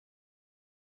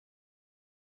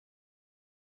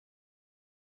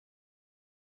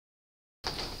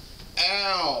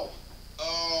Ow!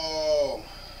 Oh!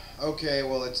 Okay,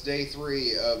 well, it's day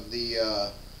 3 of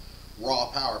the raw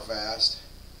power fast.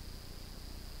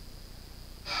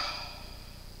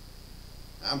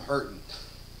 I'm hurting.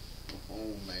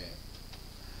 Oh, man.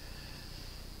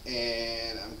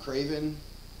 And I'm craving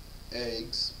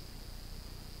eggs,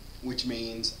 which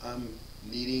means I'm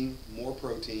needing more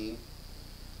protein.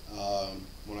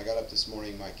 When I got up this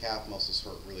morning, my calf muscles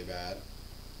hurt really bad.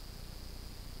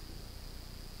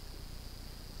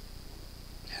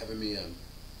 Having me a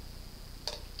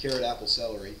carrot, apple,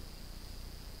 celery,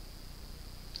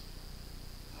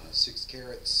 6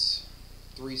 carrots,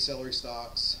 3 celery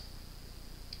stalks,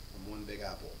 and 1 big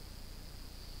apple.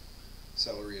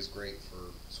 Celery is great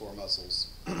for sore muscles,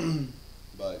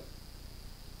 but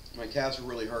my calves are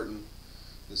really hurting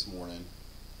this morning.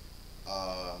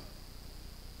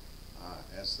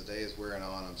 As the day is wearing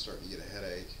on, I'm starting to get a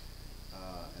headache,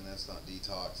 and that's not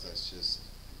detox, that's just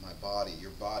my body.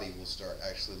 Your body will start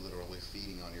actually literally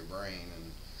feeding on your brain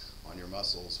and on your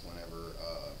muscles whenever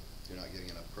you're not getting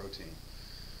enough protein.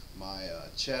 My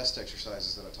chest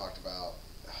exercises that I talked about,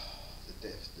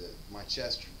 my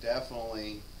chest are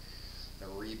definitely, they're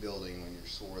rebuilding. When you're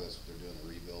sore, that's what they're doing,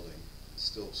 they're rebuilding. It's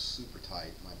still super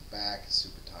tight. My back is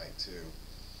super tight too.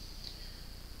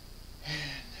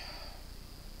 And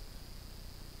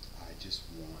I just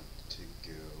want to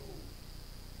go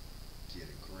get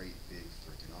a great big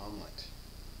freaking omelet.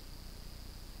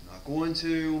 I'm not going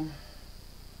to.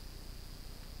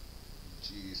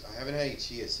 Jeez, I haven't had any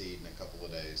chia seed in a couple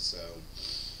of days, so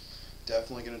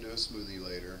definitely going to do a smoothie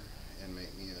later and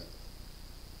make me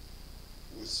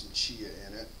with some chia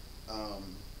in it.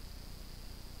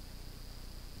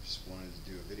 Just wanted to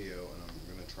do a video, and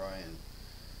I'm going to try and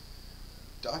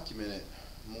document it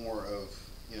more of,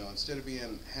 instead of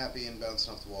being happy and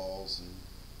bouncing off the walls and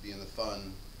being the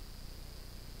fun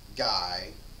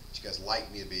guy that you guys like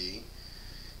me to be,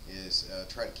 is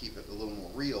try to keep it a little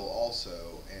more real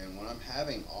also. And when I'm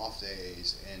having off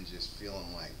days and just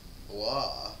feeling like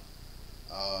blah,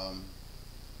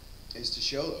 is to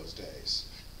show those days,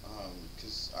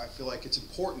 because I feel like it's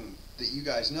important that you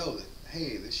guys know that,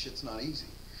 hey, this shit's not easy.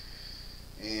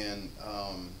 And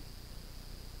of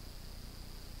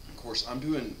course I'm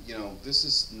doing, this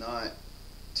is not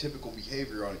typical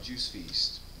behavior on a juice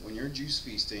feast. When you're juice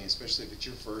feasting, especially if it's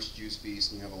your first juice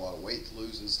feast and you have a lot of weight to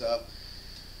lose and stuff,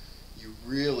 you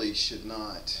really should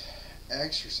not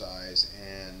exercise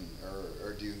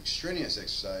or do strenuous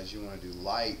exercise. You want to do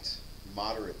light,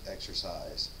 moderate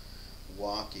exercise,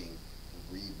 walking,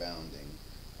 rebounding,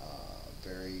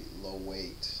 very low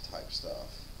weight type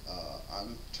stuff.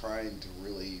 I'm trying to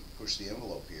really push the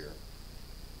envelope here,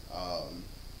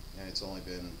 and it's only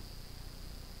been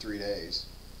 3 days.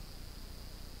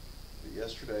 But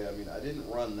yesterday, I didn't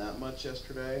run that much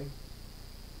yesterday,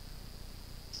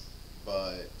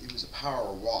 but it was a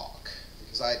power walk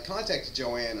because I had contacted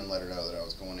Joanne and let her know that I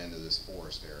was going into this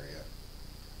forest area.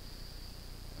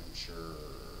 I'm sure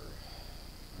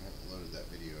I haven't loaded that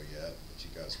video yet, but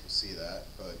you guys will see that.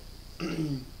 But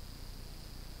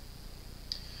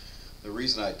the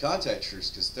reason I had contacted her is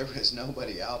because there was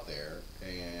nobody out there,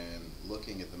 and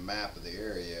looking at the map of the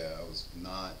area, I was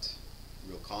not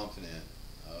real confident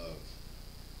of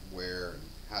where and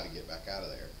how to get back out of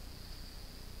there.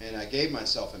 And I gave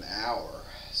myself an hour,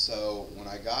 so when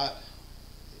I got,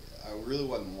 I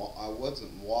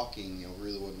wasn't walking,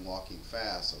 really wasn't walking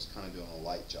fast. I was kind of doing a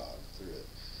light jog through it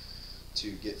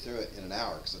to get through it in an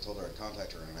hour, because I told her I'd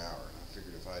contact her in an hour, and I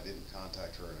figured if I didn't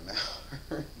contact her in an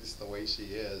hour, just the way she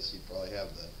is, she'd probably have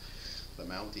the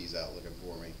Mounties out looking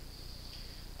for me.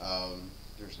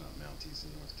 There's not Mounties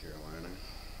in North Carolina,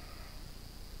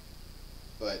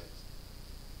 but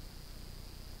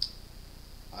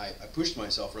I pushed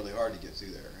myself really hard to get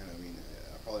through there, and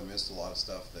I probably missed a lot of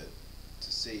stuff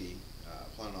to see. I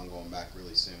plan on going back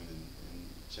really soon and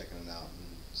checking it out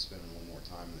and spending a little more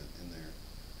time in there.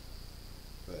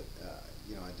 But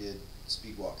I did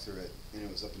speed walk through it, and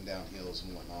it was up and down hills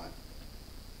and whatnot.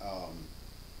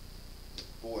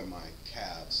 Boy, my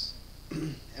calves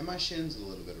and my shins a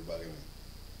little bit are bugging me.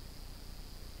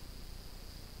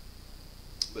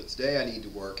 But today I need to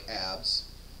work abs,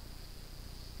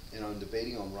 and I'm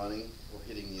debating on running or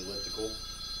hitting the elliptical.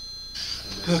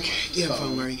 Okay, yeah,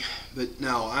 phone ring. But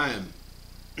now I am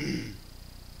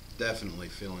definitely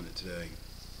feeling it today.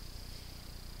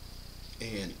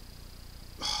 And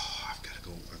I've got to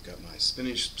go. I've got my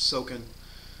spinach soaking.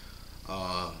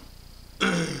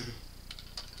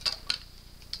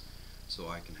 So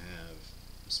I can have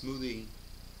a smoothie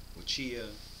with chia.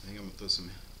 I think I'm going to throw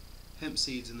some hemp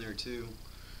seeds in there too,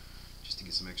 just to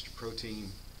get some extra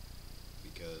protein,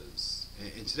 because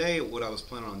And today, what I was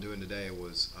planning on doing today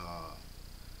was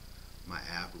my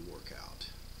ab workout.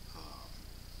 Um,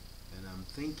 and I'm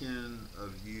thinking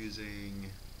of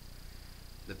using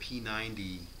the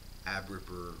P90 ab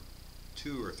ripper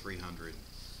 2 or 300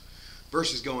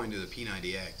 versus going to the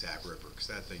P90X ab ripper, because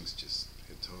that thing's just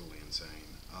totally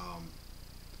insane.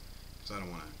 Because I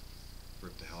don't want to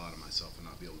rip the hell out of myself and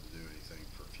not be able to do anything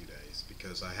for a few days,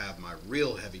 because I have my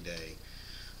real heavy day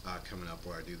coming up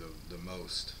where I do the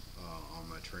most on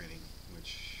my training,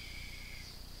 which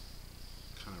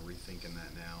kind of rethinking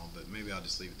that now, but maybe I'll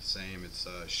just leave it the same. It's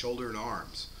shoulder and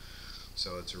arms,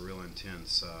 so it's a real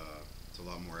intense. It's a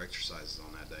lot more exercises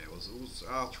on that day.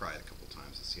 I'll try it a couple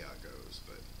times to see how it goes,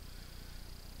 but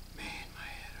man, my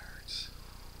head hurts.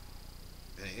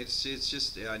 And it's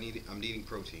just I'm needing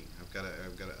protein. I've got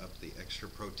to up the extra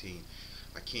protein.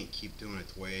 I can't keep doing it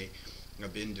the way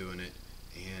I've been doing it,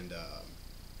 and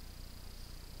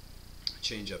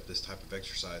change up this type of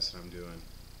exercise that I'm doing,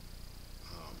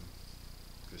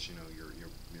 because you know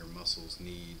your muscles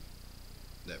need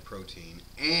that protein,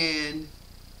 and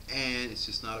it's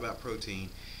just not about protein,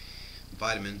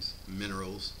 vitamins,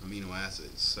 minerals, amino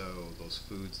acids. So those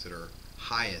foods that are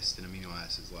highest in amino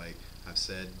acids, like I've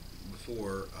said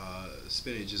before,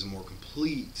 spinach is a more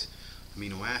complete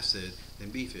amino acid than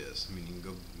beef is. I mean, you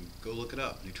can go look it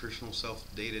up,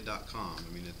 nutritionalselfdata.com.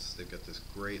 I mean, they've got this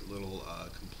great little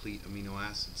complete amino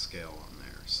acid scale on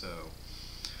there. So,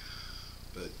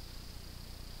 but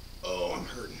oh, I'm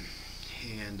hurting,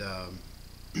 and I'm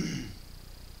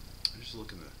just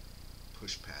looking to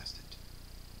push past it.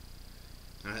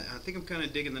 And I think I'm kind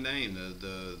of digging the name,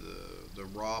 the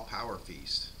raw power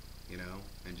feast, you know,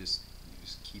 and just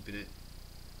keeping it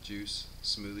juice,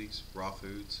 smoothies, raw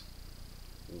foods,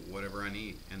 whatever I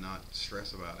need, and not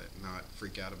stress about it, not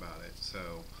freak out about it.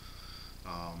 So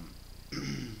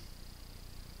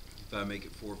if I make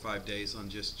it 4 or 5 days on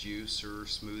just juice or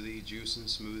juice and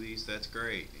smoothies, that's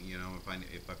great. You know,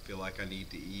 if I feel like I need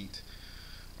to eat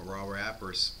a raw wrap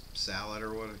or a salad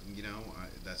or what, you know,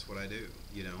 that's what I do.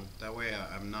 You know, that way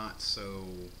I'm not so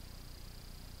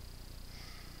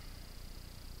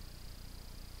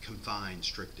confined,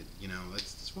 stricted. You know,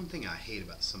 that's one thing I hate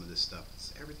about some of this stuff.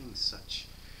 Everything's such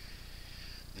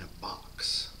in a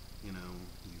box. You know,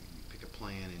 you pick a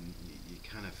plan and you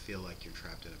kind of feel like you're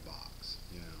trapped in a box.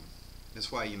 You know,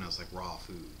 that's why, you know, it's like raw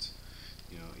foods.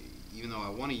 You know, even though I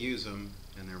want to use them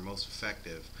and they're most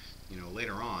effective, you know,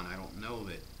 later on I don't know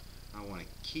that I want to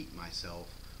keep myself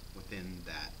within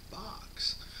that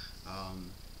box,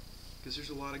 because there's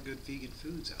a lot of good vegan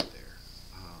foods out there.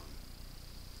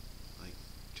 Like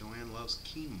Joanne loves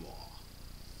quinoa,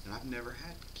 and I've never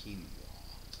had quinoa.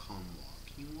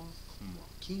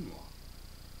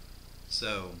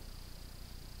 So,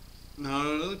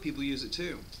 no, other people use it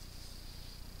too.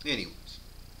 Anyways,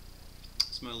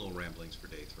 that's my little ramblings for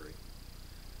day 3,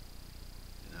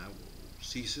 and I will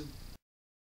see you soon.